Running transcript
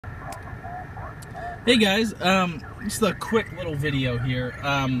Hey guys, just a quick little video here.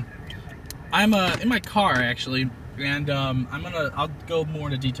 I'm in my car actually, and I'll go more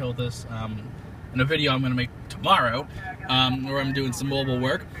into detail with this in a video I'm gonna make tomorrow, where I'm doing some mobile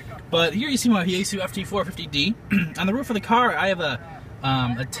work. But here you see my Yaesu FT450D. On the roof of the car, I have a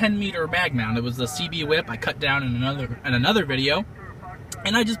 10-meter mag mount. It was the CB whip I cut down in another video,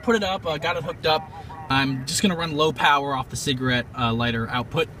 and I just put it up, got it hooked up. I'm just gonna run low power off the cigarette lighter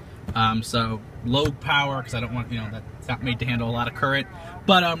output. So low power, because I don't want, that's not made to handle a lot of current.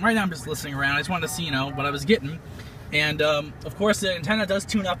 But right now I'm just listening around. I just wanted to see, what I was getting. And of course the antenna does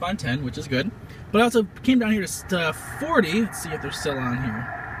tune up on 10, which is good. But I also came down here to 40. Let's see if they're still on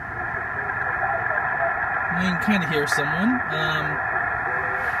here. I can kind of hear someone.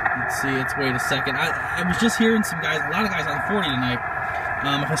 Let's see, let's wait a second. I was just hearing a lot of guys on 40 tonight.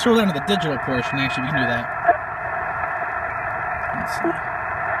 If I scroll down to the digital portion, actually we can do that. Let's see.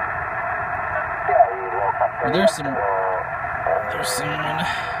 Well, there's someone.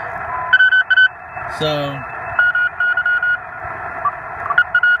 So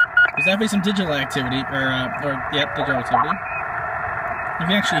there's definitely some digital activity, yep, digital activity. You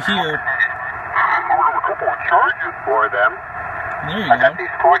can actually hear. A couple of chargers for them. There you go. I got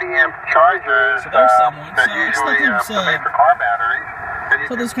these 40-amp chargers. So there's someone. That so usually made for car batteries.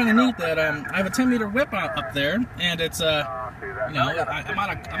 So that's kind of neat that I have a 10-meter whip up there, and it's I'm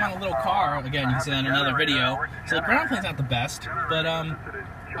on a little car. Again, you can see that in another video. So the ground plane's not the best, but I'm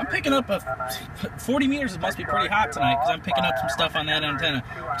picking up 40 meters. It must be pretty hot tonight because I'm picking up some stuff on that antenna,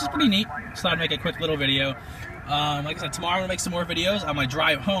 which is pretty neat. So I'd make a quick little video. Like I said, tomorrow I'm gonna make some more videos. On my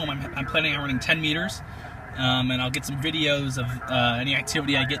drive home, I'm planning on running 10 meters, and I'll get some videos of any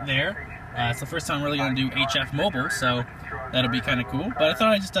activity I get there. It's the first time I'm really gonna do HF mobile, so that'll be kind of cool. But I thought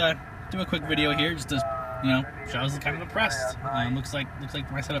I'd just do a quick video here, just to show I was kind of impressed. Looks like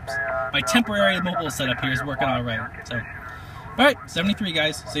my temporary mobile setup here is working all right. So, all right, 73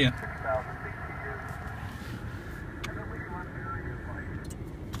 guys, see ya.